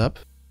comes up.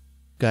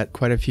 Got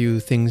quite a few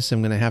things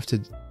I'm going to have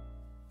to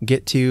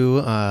get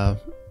to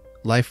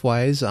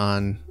life-wise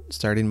on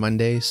starting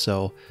Monday.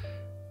 So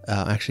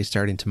actually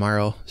starting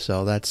tomorrow.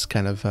 So that's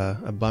kind of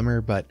a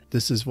bummer, but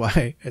this is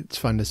why it's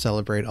fun to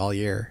celebrate all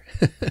year.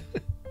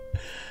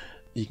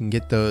 You can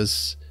get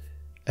those,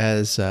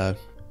 as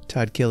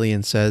Todd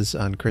Killian says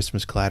on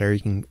Christmas Clatter, you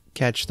can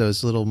catch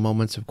those little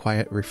moments of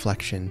quiet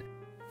reflection.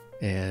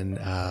 And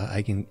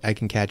I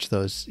can catch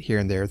those here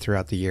and there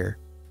throughout the year.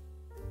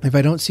 If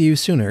I don't see you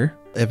sooner,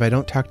 if I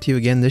don't talk to you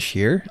again this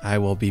year, I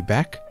will be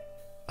back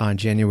on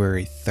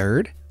January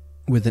 3rd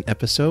with an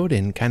episode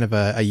and kind of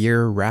a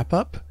year wrap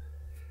up.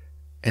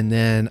 And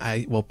then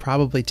I will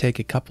probably take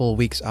a couple of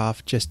weeks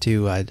off just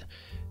to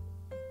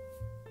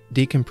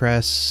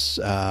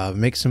decompress,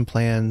 make some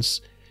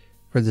plans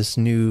for this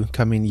new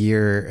coming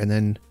year. And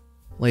then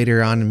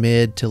later on,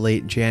 mid to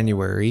late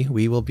January,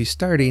 we will be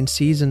starting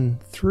season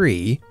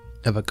 3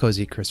 of A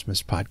Cozy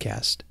Christmas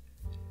podcast.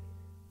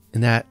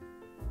 And that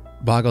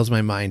boggles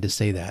my mind to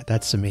say that.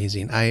 That's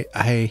amazing.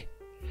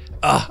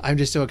 I'm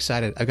just so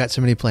excited. I've got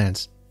so many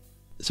plans,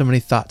 so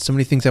many thoughts, so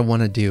many things I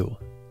want to do.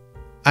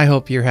 I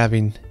hope you're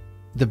having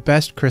the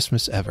best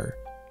Christmas ever.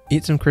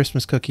 Eat some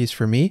Christmas cookies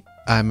for me.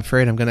 I'm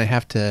afraid I'm going to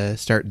have to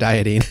start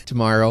dieting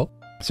tomorrow.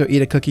 So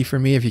eat a cookie for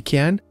me if you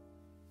can.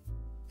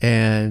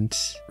 And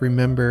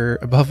remember,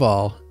 above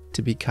all,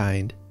 to be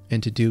kind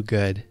and to do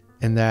good.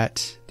 And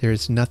that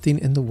there's nothing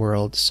in the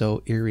world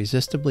so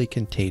irresistibly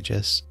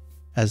contagious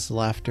as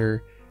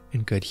laughter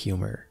and good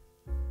humor.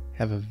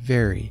 Have a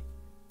very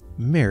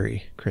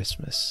Merry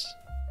Christmas.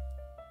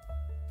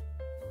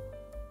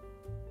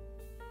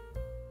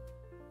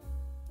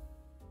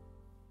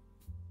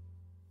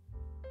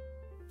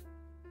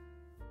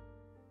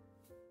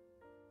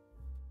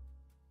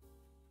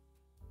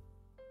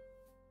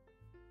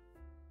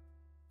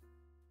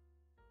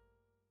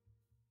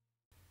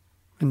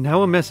 And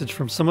now a message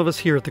from some of us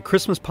here at the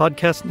Christmas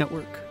Podcast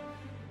Network.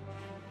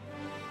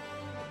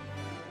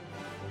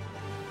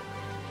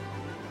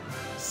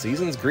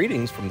 Season's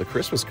greetings from the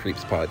Christmas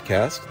Creeps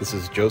podcast. This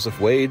is Joseph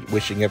Wade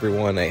wishing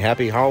everyone a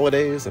happy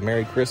holidays, a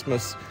Merry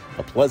Christmas,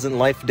 a pleasant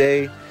life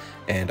day,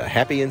 and a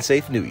happy and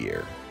safe New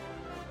Year.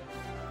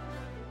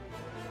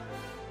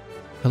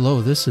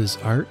 Hello, this is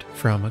Art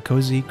from A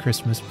Cozy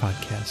Christmas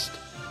podcast,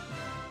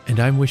 and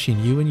I'm wishing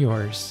you and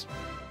yours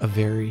a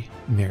very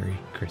Merry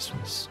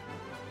Christmas.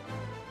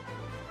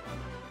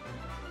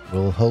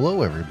 Well,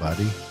 hello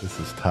everybody. This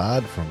is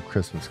Todd from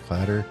Christmas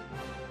Clatter,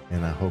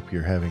 and I hope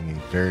you're having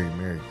a very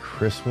Merry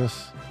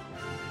Christmas.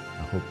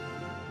 I hope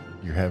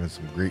you're having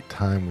some great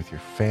time with your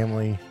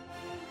family,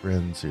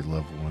 friends, your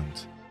loved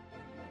ones.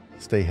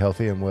 Stay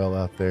healthy and well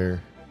out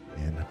there,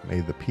 and may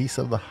the peace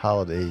of the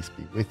holidays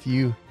be with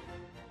you.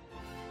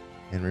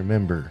 And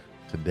remember,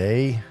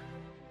 today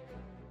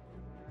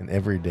and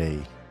every day,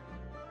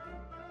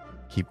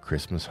 keep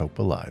Christmas hope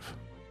alive.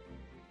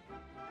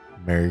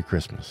 Merry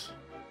Christmas.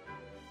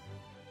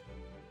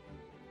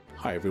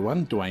 Hi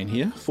everyone, Dwayne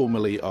here,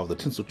 formerly of the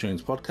Tinsel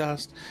Tunes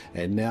podcast,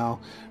 and now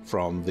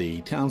from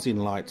the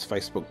Townsend Lights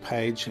Facebook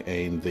page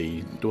and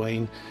the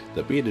Dwayne,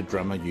 the Bearded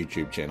Drummer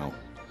YouTube channel.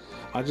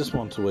 I just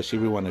want to wish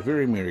everyone a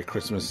very Merry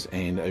Christmas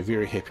and a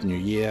very Happy New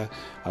Year.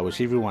 I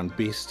wish everyone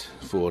best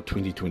for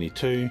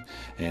 2022,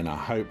 and I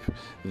hope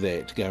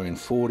that going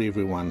forward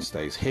everyone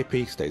stays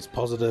happy, stays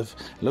positive,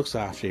 looks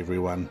after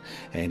everyone,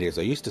 and as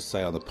I used to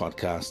say on the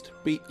podcast,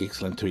 be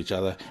excellent to each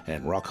other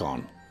and rock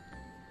on.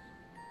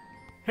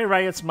 Hey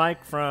Ray, it's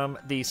Mike from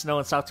the Snow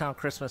and Southtown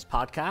Christmas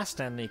podcast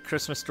and the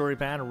Christmas story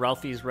band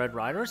Ralphie's Red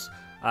Riders.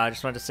 I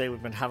just wanted to say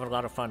we've been having a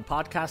lot of fun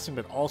podcasting,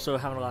 but also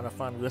having a lot of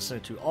fun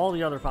listening to all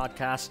the other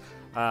podcasts.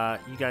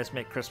 You guys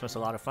make Christmas a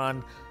lot of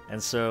fun,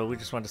 and so we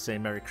just wanted to say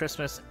Merry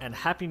Christmas and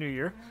Happy New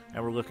Year,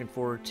 and we're looking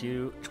forward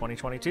to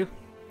 2022.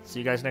 See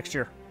you guys next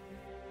year.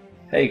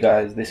 Hey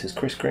guys, this is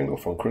Chris Kringle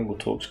from Kringle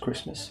Talks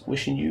Christmas,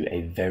 wishing you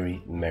a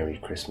very Merry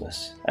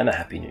Christmas and a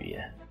Happy New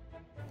Year.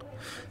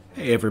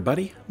 Hey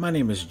everybody, my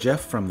name is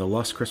Jeff from the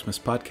Lost Christmas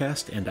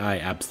podcast, and I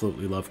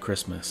absolutely love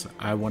Christmas.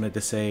 I wanted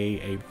to say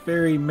a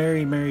very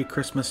Merry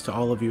Christmas to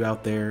all of you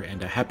out there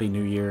and a Happy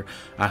New Year.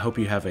 I hope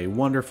you have a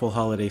wonderful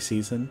holiday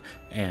season,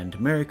 and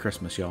Merry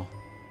Christmas, y'all.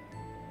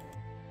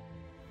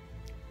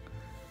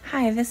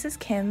 Hi, this is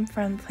Kim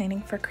from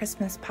Planning for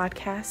Christmas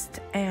podcast,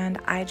 and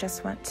I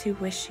just want to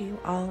wish you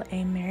all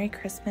a Merry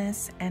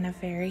Christmas and a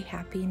very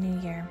Happy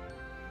New Year.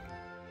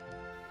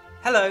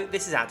 Hello,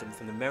 this is Adam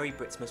from the Merry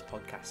Britsmas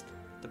podcast,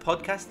 the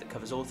podcast that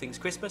covers all things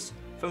Christmas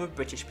from a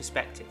British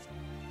perspective.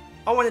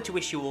 I wanted to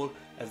wish you all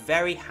a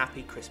very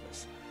happy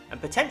Christmas,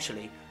 and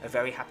potentially a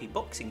very happy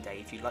Boxing Day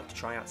if you'd like to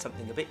try out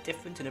something a bit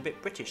different and a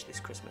bit British this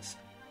Christmas,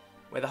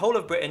 where the whole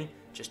of Britain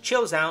just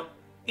chills out,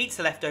 eats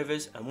the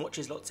leftovers and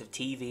watches lots of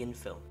TV and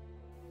film.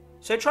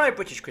 So try a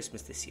British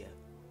Christmas this year,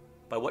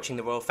 by watching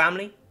the Royal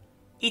Family,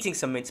 eating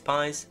some mince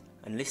pies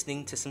and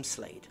listening to some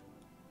Slade.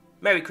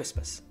 Merry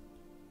Christmas.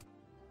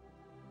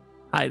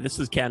 Hi, this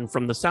is Ken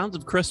from The Sounds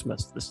of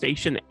Christmas, the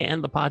station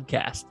and the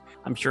podcast.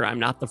 I'm sure I'm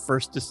not the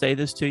first to say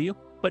this to you,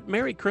 but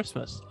Merry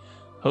Christmas.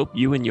 Hope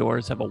you and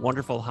yours have a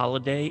wonderful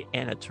holiday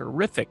and a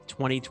terrific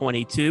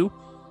 2022,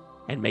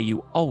 and may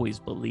you always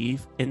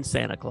believe in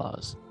Santa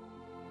Claus.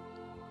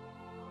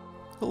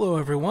 Hello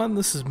everyone,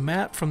 this is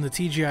Matt from the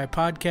TGI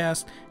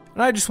podcast,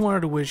 and I just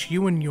wanted to wish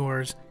you and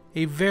yours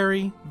a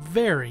very,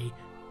 very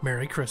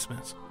Merry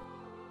Christmas.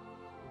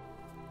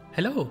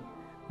 Hello.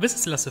 This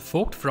is Lasse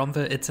Vogt from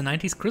the It's a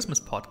 90s Christmas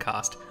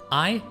podcast.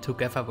 I,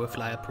 together with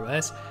Laia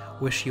Perez,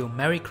 wish you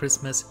Merry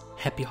Christmas,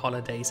 Happy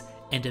Holidays,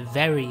 and a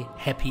very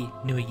Happy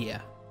New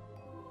Year.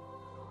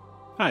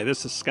 Hi,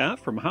 this is Scott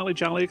from Holly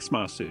Jolly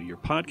Xmasu, your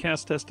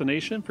podcast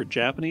destination for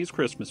Japanese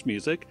Christmas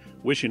music,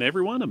 wishing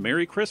everyone a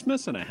Merry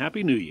Christmas and a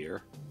Happy New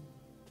Year.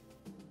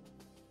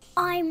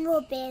 I'm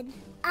Robin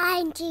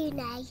I'm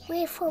Juno.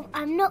 We're from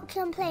I'm Not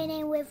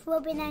Complaining with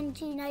Robin and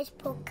Juno's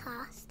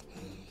podcast.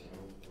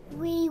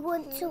 We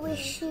want to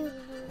wish you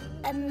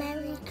a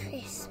Merry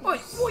Christmas. Oi,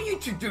 what are you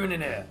two doing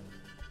in here?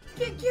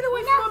 Get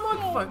away from my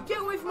microphone.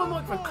 Get away from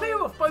my microphone.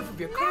 Clear off, both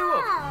of you. Clear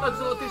off. I've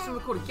got to do some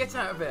recording. Get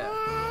out of here.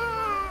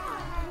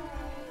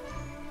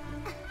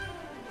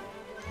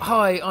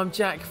 Hi, I'm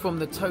Jack from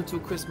the Total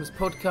Christmas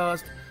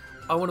podcast.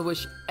 I want to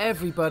wish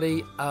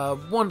everybody a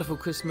wonderful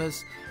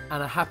Christmas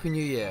and a Happy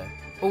New Year.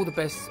 All the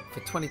best for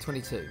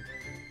 2022.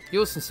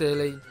 Yours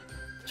sincerely,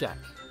 Jack.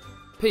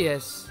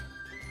 P.S.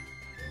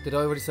 Did I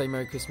already say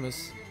Merry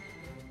Christmas?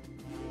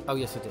 Oh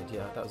yes, I did.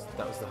 Yeah, that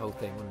was the whole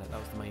thing, wasn't it? That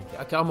was the main thing.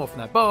 Okay, I'm off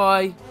now.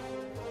 Bye.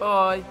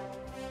 Bye.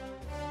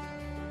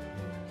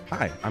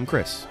 Hi, I'm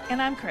Chris.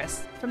 And I'm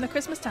Chris from the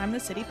Christmas Time in the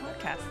City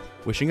podcast.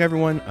 Wishing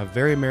everyone a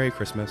very Merry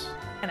Christmas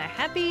and a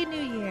Happy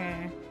New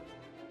Year.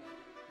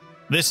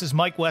 This is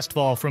Mike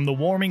Westfall from the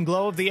Warming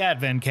Glow of the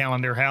Advent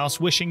Calendar House,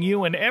 wishing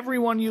you and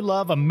everyone you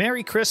love a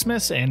Merry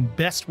Christmas and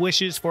best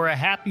wishes for a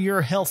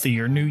happier,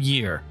 healthier New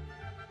Year.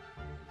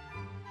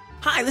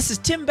 Hi, this is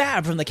Tim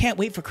Babb from the Can't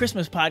Wait for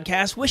Christmas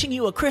podcast, wishing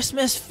you a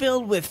Christmas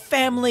filled with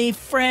family,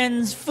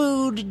 friends,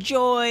 food,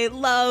 joy,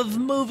 love,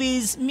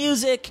 movies,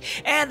 music,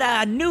 and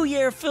a New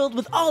Year filled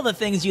with all the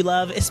things you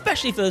love,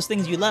 especially for those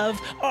things you love,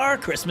 our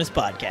Christmas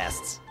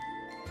podcasts.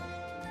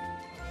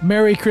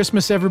 Merry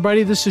Christmas,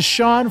 everybody. This is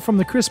Sean from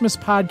the Christmas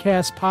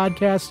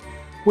podcast,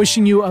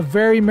 wishing you a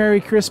very Merry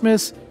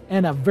Christmas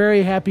and a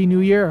very Happy New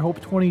Year. I hope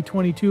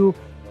 2022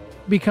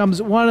 becomes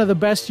one of the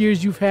best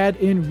years you've had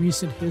in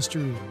recent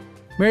history.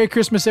 Merry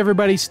Christmas,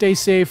 everybody. Stay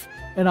safe,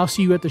 and I'll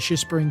see you at the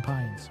Shispering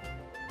Pines.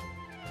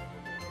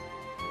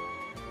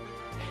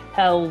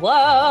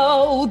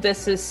 Hello,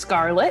 this is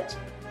Scarlett.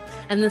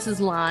 And this is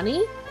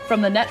Lonnie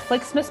from the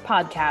Netflix Miss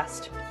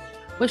podcast.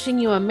 Wishing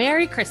you a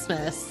Merry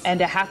Christmas.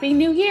 And a Happy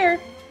New Year.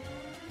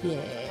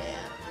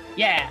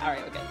 Yeah, all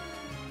right, okay.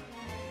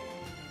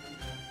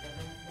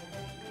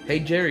 Hey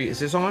Jerry, is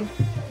this on?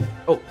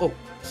 Oh,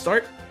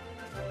 start.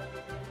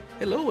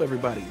 Hello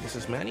everybody, this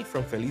is Manny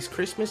from Feliz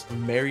Christmas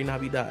and Merry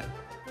Navidad.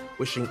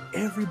 Wishing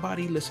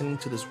everybody listening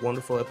to this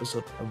wonderful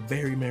episode a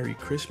very Merry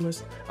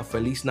Christmas, a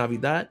Feliz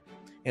Navidad,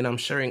 and I'm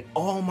sharing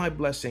all my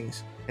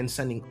blessings and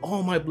sending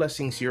all my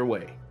blessings your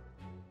way.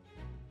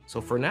 So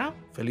for now,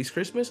 Feliz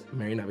Christmas,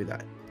 Merry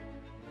Navidad.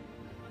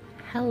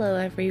 Hello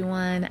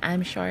everyone,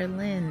 I'm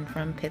Charlene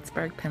from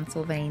Pittsburgh,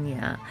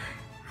 Pennsylvania.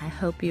 I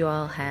hope you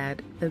all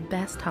had the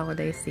best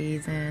holiday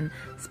season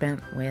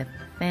spent with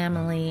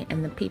family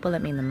and the people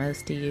that mean the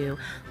most to you,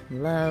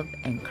 love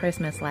and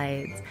Christmas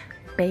lights,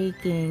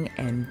 baking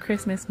and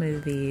Christmas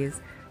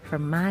movies.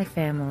 From my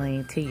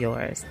family to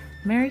yours,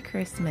 Merry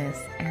Christmas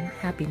and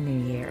Happy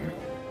New Year.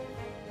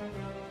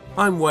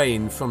 I'm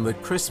Wayne from the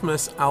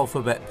Christmas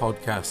Alphabet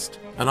podcast,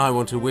 and I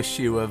want to wish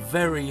you a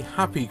very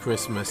happy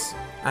Christmas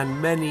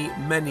and many,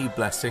 many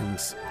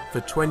blessings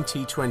for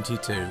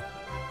 2022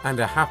 and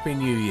a Happy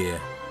New Year.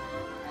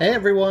 Hey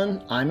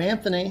everyone, I'm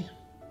Anthony.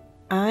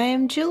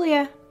 I'm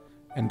Julia.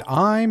 And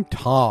I'm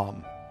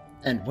Tom.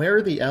 And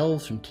we're the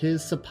elves from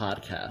 'Tis the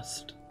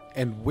Podcast.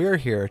 And we're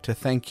here to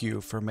thank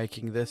you for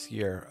making this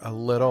year a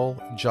little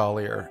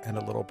jollier and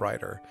a little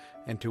brighter,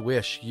 and to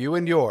wish you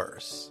and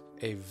yours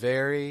a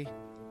very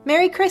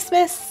Merry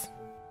Christmas.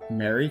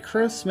 Merry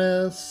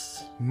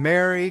Christmas.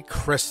 Merry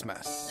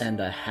Christmas. And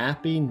a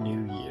Happy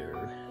New Year.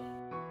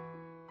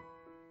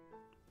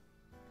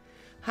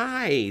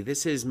 Hi,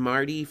 this is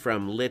Marty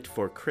from Lit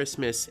for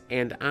Christmas,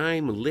 and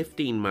I'm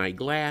lifting my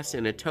glass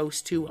in a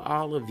toast to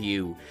all of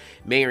you.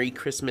 Merry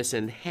Christmas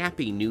and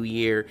Happy New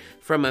Year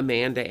from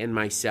Amanda and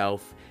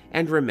myself.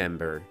 And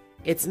remember,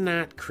 it's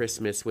not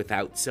Christmas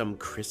without some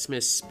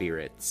Christmas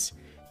spirits.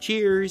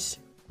 Cheers!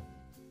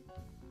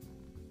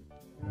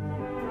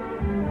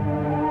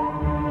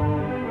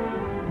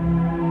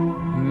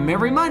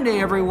 Merry Monday,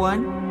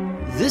 everyone.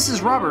 This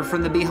is Robert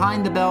from the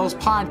Behind the Bells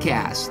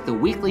podcast, the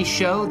weekly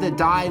show that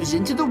dives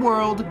into the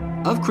world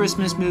of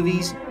Christmas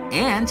movies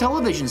and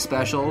television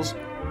specials,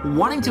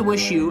 wanting to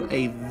wish you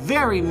a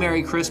very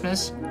Merry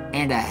Christmas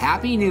and a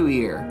Happy New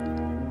Year.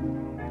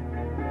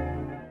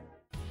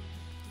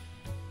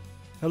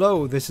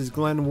 Hello, this is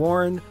Glenn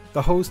Warren,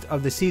 the host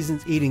of the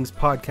Seasons Eatings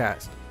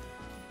podcast.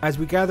 As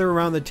we gather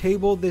around the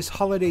table this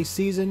holiday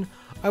season,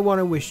 I want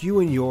to wish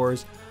you and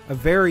yours a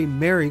very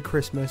Merry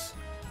Christmas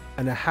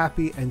and a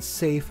happy and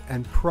safe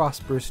and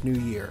prosperous New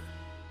Year.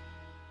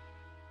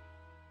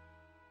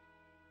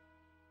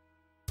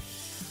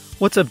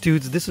 What's up,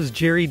 dudes? This is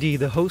Jerry D,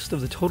 the host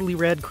of the Totally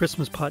Rad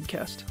Christmas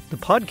podcast, the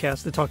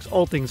podcast that talks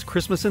all things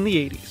Christmas in the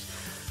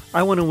 80s.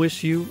 I want to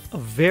wish you a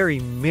very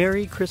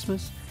Merry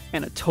Christmas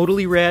and a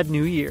totally rad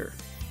New Year.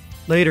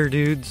 Later,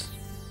 dudes.